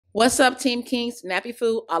What's up, Team Kings?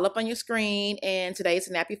 NappyFu all up on your screen, and today's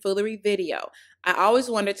NappyFoolery video. I always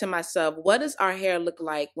wonder to myself, what does our hair look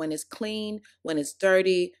like when it's clean, when it's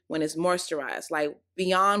dirty, when it's moisturized, like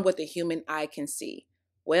beyond what the human eye can see?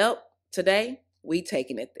 Well, today we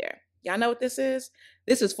taking it there. Y'all know what this is?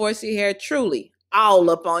 This is 4C hair truly all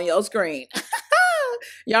up on your screen.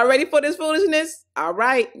 Y'all ready for this foolishness? All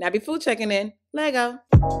right, NappyFu checking in. Lego.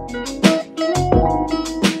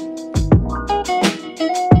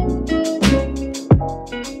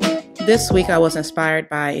 This week I was inspired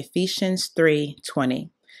by Ephesians 3:20.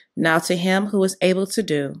 Now to him who is able to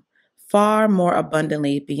do far more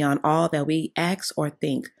abundantly beyond all that we ask or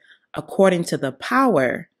think, according to the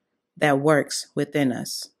power that works within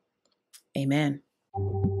us. Amen.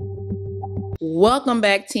 Welcome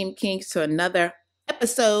back, Team Kings, to another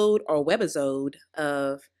episode or webisode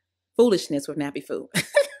of Foolishness with NappyFu.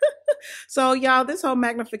 So, y'all, this whole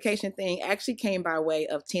magnification thing actually came by way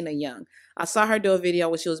of Tina Young. I saw her do a video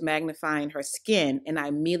where she was magnifying her skin, and I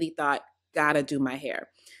immediately thought, gotta do my hair.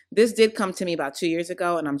 This did come to me about 2 years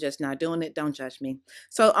ago, and I'm just not doing it. Don't judge me.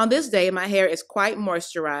 So on this day, my hair is quite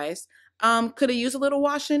moisturized. Could have used a little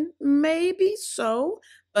washing? Maybe so,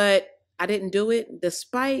 but I didn't do it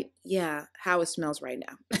despite, how it smells right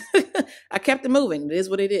now. I kept it moving. It is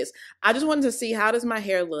what it is. I just wanted to see, how does my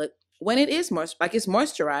hair look when it is it's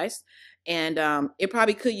moisturized, and it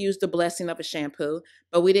probably could use the blessing of a shampoo,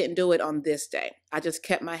 but we didn't do it on this day. I just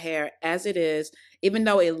kept my hair as it is, even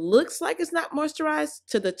though it looks like it's not moisturized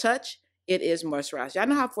to the touch, it is moisturized. Y'all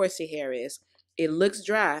know how 4C hair is. It looks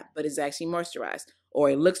dry, but it's actually moisturized, or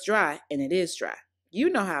it looks dry and it is dry. You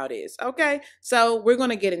know how it is, okay? So we're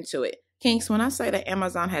gonna get into it. Kinks, when I say that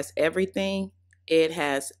Amazon has everything, it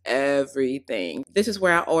has everything. This is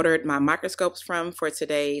where I ordered my microscopes from for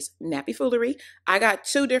today's NappyFoolery. I got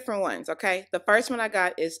two different ones, okay? The first one I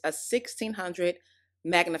got is a 1600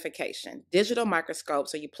 magnification digital microscope.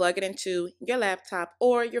 So you plug it into your laptop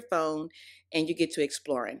or your phone and you get to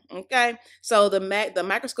exploring, okay? So the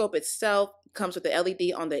microscope itself comes with the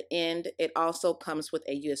LED on the end. It also comes with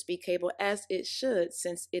a USB cable, as it should,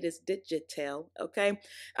 since it is digital, okay?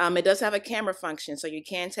 It does have a camera function, so you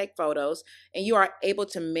can take photos, and you are able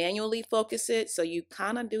to manually focus it, so you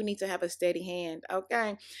kind of do need to have a steady hand,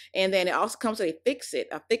 okay? And then it also comes with a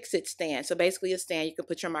fix-it stand. So basically a stand you can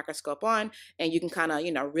put your microscope on, and you can kind of,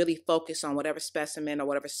 really focus on whatever specimen or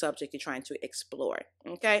whatever subject you're trying to explore,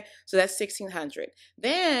 okay? So that's 1600.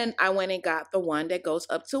 Then I went and got the one that goes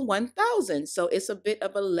up to 1000. So it's a bit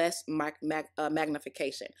of a less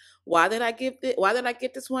magnification. Why did I get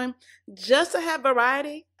this one? Just to have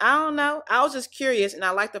variety. I don't know. I was just curious, and I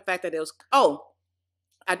like the fact that it was. Oh,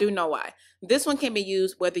 I do know why. This one can be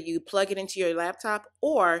used whether you plug it into your laptop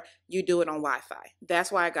or you do it on Wi-Fi.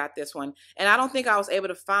 That's why I got this one. And I don't think I was able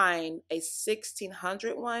to find a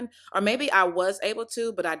 1600 one, or maybe I was able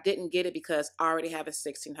to, but I didn't get it because I already have a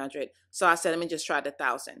 1600. So I said, let me just try the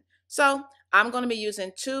 1000. So I'm going to be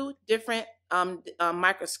using two different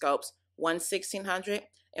microscopes, one 1600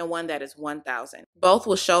 and one that is 1000. Both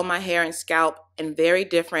will show my hair and scalp in very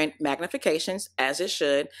different magnifications, as it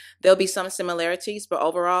should. There'll be some similarities, but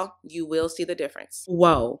overall, you will see the difference.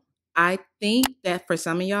 Whoa. I think that for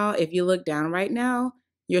some of y'all, if you look down right now,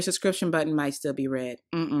 your subscription button might still be red.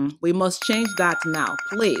 We must change that now,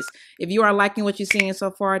 please. If you are liking what you're seeing so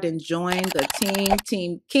far, then join the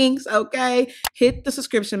Team Kings, okay? Hit the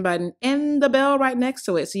subscription button and the bell right next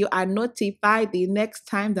to it so you are notified the next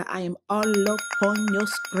time that I am all up on your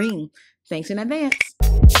screen. Thanks in advance.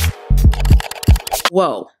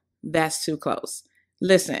 Whoa, that's too close.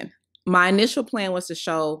 Listen, my initial plan was to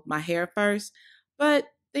show my hair first, but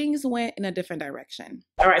things went in a different direction.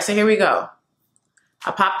 All right, so here we go. I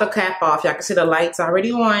popped the cap off. Y'all can see the lights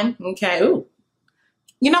already on. Okay. Ooh.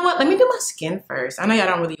 You know what? Let me do my skin first. I know y'all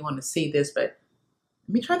don't really want to see this, but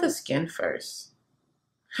let me try the skin first.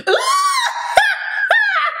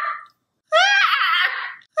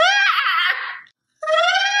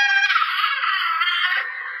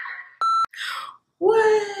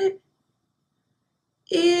 What?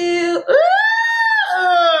 Ew.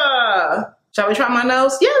 Shall we try my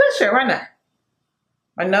nose? Yeah, let's try right now.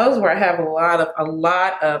 My nose, where I have a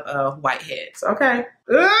lot of whiteheads. Okay.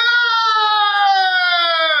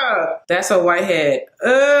 That's a whitehead.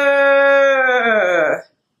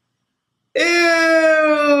 Ew.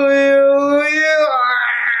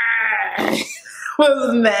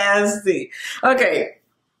 Was nasty. Okay,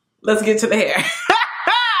 let's get to the hair.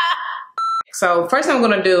 So first thing I'm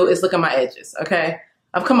gonna do is look at my edges. Okay,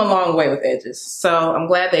 I've come a long way with edges, so I'm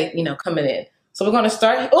glad they, coming in. So we're gonna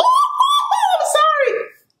start. Oh, I'm sorry.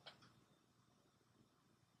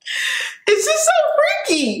 It's just so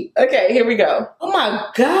silky. Okay, here we go. Oh my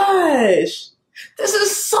gosh. This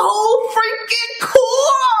is so freaking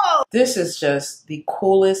cool. This is just the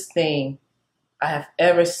coolest thing I have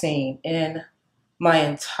ever seen in my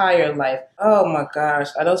entire life. Oh my gosh.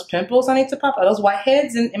 Are those pimples I need to pop? Are those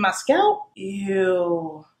whiteheads in my scalp?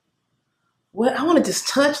 Ew. What? I want to just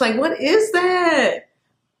touch. Like, what is that?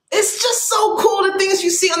 It's just so cool. The things you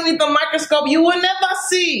see underneath the microscope you will never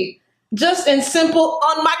see. Just in simple,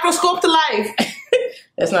 on microscope to life.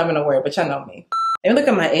 That's not even a word, but y'all know me. And look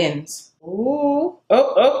at my ends. Ooh.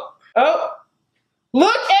 Oh.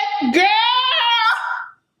 Look at, girl!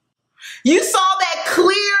 You saw that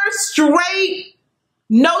clear, straight,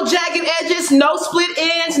 no jagged edges, no split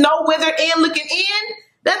ends, no withered end looking in.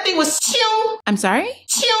 That thing was chill. I'm sorry?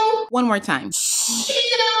 Chill. One more time. Chill.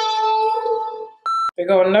 There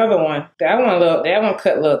go another one. That one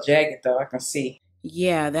cut a little jagged though, I can see.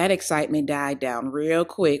 Yeah, that excitement died down real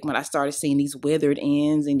quick when I started seeing these withered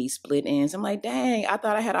ends and these split ends. I'm like, dang, I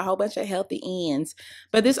thought I had a whole bunch of healthy ends.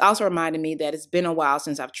 But this also reminded me that it's been a while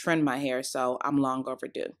since I've trimmed my hair, so I'm long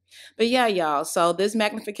overdue. But yeah, y'all, so this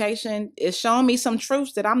magnification is showing me some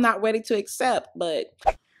truths that I'm not ready to accept, but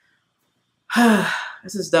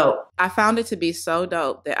this is dope. I found it to be so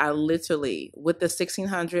dope that I literally, with the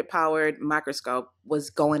 1600 powered microscope,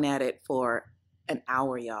 was going at it for an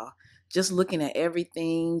hour, y'all. Just looking at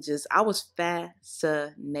everything, I was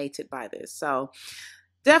fascinated by this. So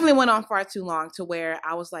definitely went on far too long to where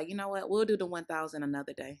I was like, you know what, we'll do the 1000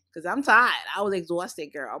 another day because I'm tired. I was exhausted,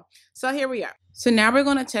 girl. So here we are. So now we're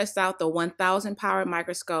going to test out the 1000 powered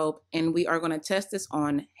microscope, and we are going to test this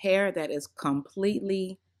on hair that is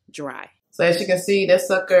completely dry. So as you can see, this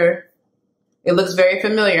sucker, it looks very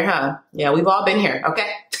familiar, huh? Yeah, we've all been here,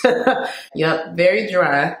 okay? Yep, very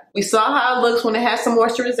dry. We saw how it looks when it has some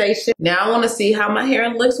moisturization. Now I want to see how my hair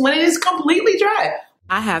looks when it is completely dry.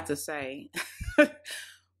 I have to say,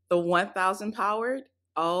 the 1000 powered,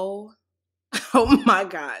 oh my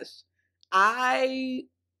gosh.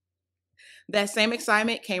 That same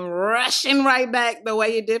excitement came rushing right back the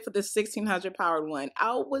way it did for the 1600 powered one.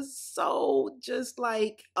 I was so just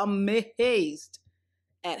like amazed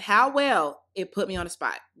at how well it put me on the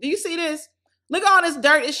spot. Do you see this? Look at all this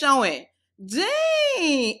dirt it's showing.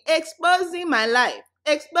 Dang, exposing my life,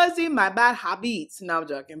 exposing my bad habits. No, I'm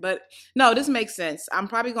joking, but no, this makes sense. I'm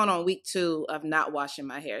probably going on week 2 of not washing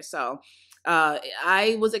my hair. So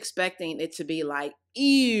I was expecting it to be like,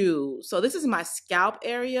 ew. So this is my scalp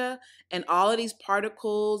area, and all of these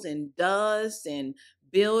particles and dust and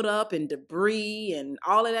buildup and debris and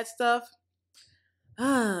all of that stuff.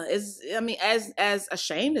 As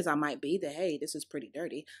ashamed as I might be that, hey, this is pretty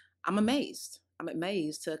dirty, I'm amazed. I'm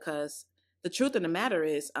amazed because the truth of the matter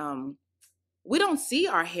is, we don't see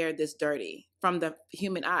our hair this dirty from the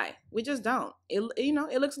human eye. We just don't. It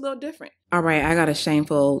looks a little different. All right, I got a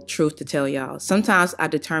shameful truth to tell y'all. Sometimes I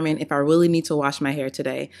determine if I really need to wash my hair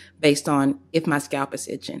today based on if my scalp is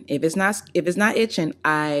itching. If it's not itching,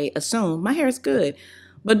 I assume my hair is good.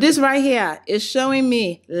 But this right here is showing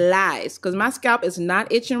me lies because my scalp is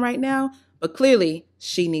not itching right now, but clearly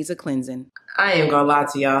she needs a cleansing. I ain't gonna lie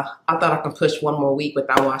to y'all. I thought I could push one more week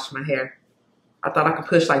without washing my hair. I thought I could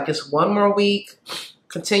push like just one more week,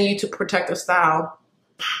 continue to protect the style,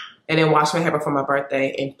 and then wash my hair before my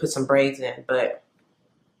birthday and put some braids in. But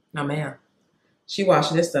no, ma'am. She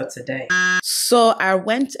washing this stuff today. So I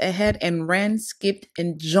went ahead and ran, skipped,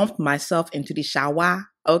 and jumped myself into the shower.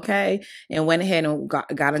 Okay, and went ahead and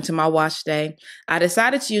got into my wash day. I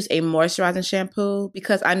decided to use a moisturizing shampoo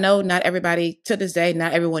because I know not everybody, to this day,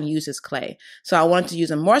 not everyone uses clay. So I wanted to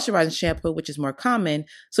use a moisturizing shampoo, which is more common,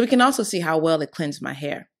 so we can also see how well it cleansed my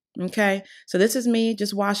hair. Okay, so this is me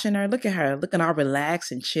just washing her. Look at her, looking all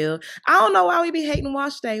relaxed and chill. I don't know why we be hating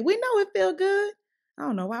wash day. We know it feel good. I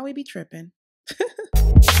don't know why we be tripping.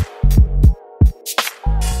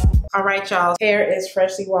 All right, y'all. Hair is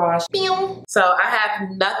freshly washed. So I have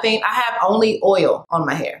nothing. I have only oil on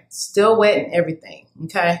my hair. Still wet and everything.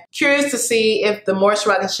 Okay. Curious to see if the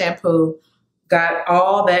moisturizing shampoo got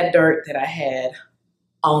all that dirt that I had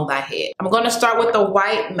on my head. I'm going to start with the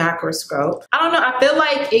white microscope. I don't know. I feel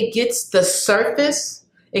like it gets the surface.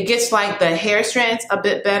 It gets like the hair strands a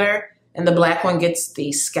bit better, and the black one gets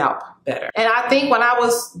the scalp better. And I think when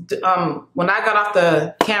I got off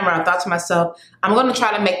the camera, I thought to myself, I'm going to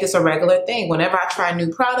try to make this a regular thing. Whenever I try new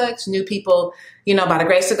products, new people, by the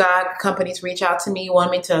grace of God, companies reach out to me,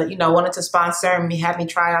 wanted to sponsor and have me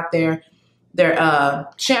try out their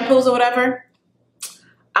shampoos or whatever.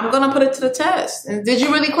 I'm going to put it to the test. And did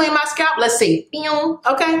you really clean my scalp? Let's see.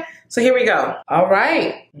 Okay. So here we go. All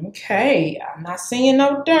right. Okay. I'm not seeing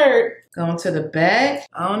no dirt. Going to the back.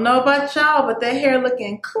 I don't know about y'all, but that hair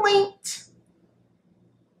looking clean.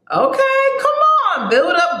 Okay, come on,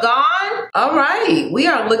 build up gone. All right, we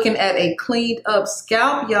are looking at a cleaned up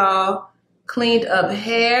scalp, y'all. Cleaned up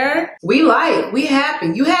hair. We happy.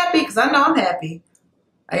 You happy? Because I know I'm happy.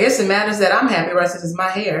 I guess it matters that I'm happy, right, since it's my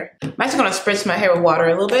hair. I'm actually gonna spritz my hair with water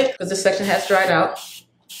a little bit because this section has dried out.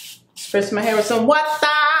 Spritz my hair with some water.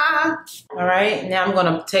 All right, now I'm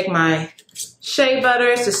gonna take my shea butter.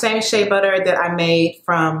 It's the same shea butter that I made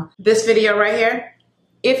from this video right here.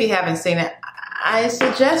 If you haven't seen it, I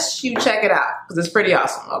suggest you check it out because it's pretty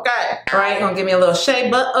awesome, okay? All right, gonna give me a little shea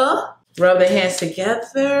butter. Rub the hands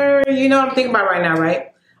together. You know what I'm thinking about right now, right?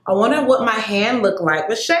 I wonder what my hand looked like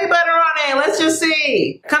with shea butter on it. Let's just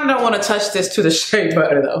see. I kind of don't want to touch this to the shea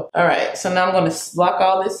butter though. All right, so now I'm gonna lock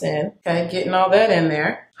all this in. Okay, getting all that in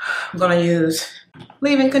there. I'm gonna use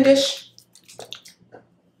leave-in condition.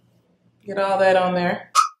 Get all that on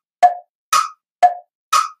there.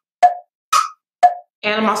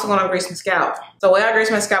 And I'm also gonna grease my scalp. So the way I grease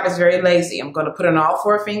my scalp is very lazy. I'm gonna put in all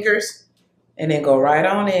 4 fingers and then go right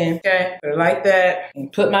on in, okay? Put it like that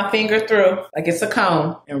and put my finger through like it's a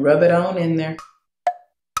cone and rub it on in there.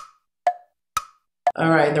 All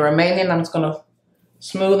right, the remaining I'm just gonna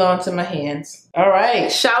smooth onto my hands. All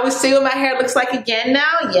right, shall we see what my hair looks like again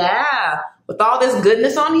now? Yeah, with all this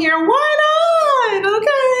goodness on here, why not?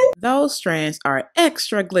 Okay. Those strands are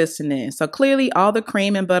extra glistening. So clearly all the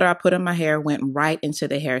cream and butter I put in my hair went right into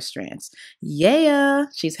the hair strands. Yeah,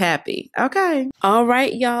 she's happy. Okay. All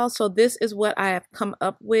right, y'all. So this is what I have come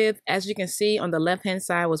up with. As you can see, on the left-hand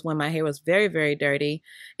side was when my hair was very, very dirty.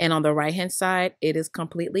 And on the right-hand side, it is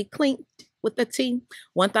completely clean with the T.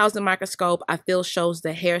 1000 microscope, I feel shows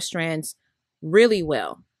the hair strands really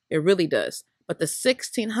well. It really does. But the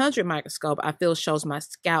 1600 microscope, I feel shows my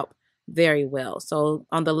scalp very well. So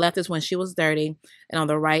on the left is when she was dirty, and on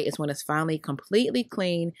the right is when it's finally completely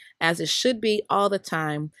clean, as it should be all the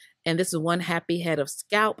time. And this is one happy head of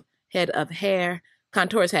scalp, head of hair.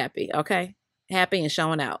 Contour is happy, okay? Happy and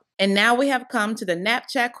showing out. And now we have come to the Nap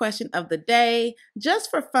Chat question of the day, just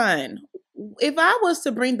for fun. If I was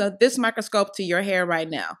to bring this microscope to your hair right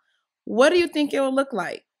now, what do you think it would look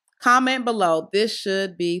like? Comment below. This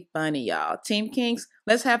should be funny, y'all. Team Kinks,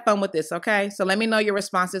 let's have fun with this, okay? So let me know your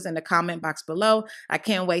responses in the comment box below. I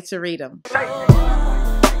can't wait to read them.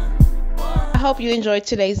 I hope you enjoyed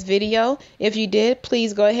today's video. If you did,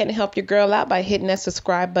 please go ahead and help your girl out by hitting that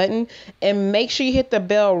subscribe button. And make sure you hit the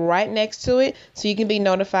bell right next to it so you can be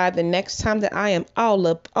notified the next time that I am all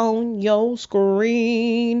up on your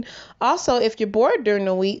screen. Also, if you're bored during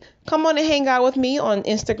the week, come on and hang out with me on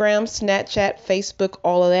Instagram, Snapchat, Facebook,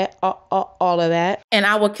 all of that, all of that. And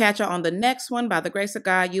I will catch you on the next one. By the grace of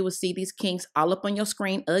God, you will see these kinks all up on your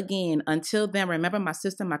screen again. Until then, remember my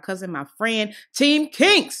sister, my cousin, my friend, Team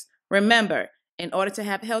Kinks. Remember, in order to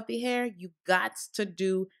have healthy hair, you got to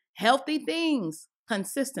do healthy things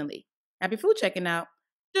consistently. NappyFu checking out.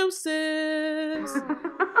 Deuces.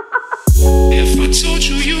 If I told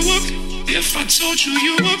you you were, if I told you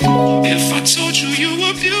you were, if I told you you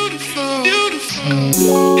were beautiful,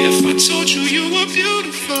 beautiful. If I told you you were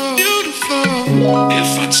beautiful, beautiful.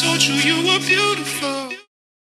 If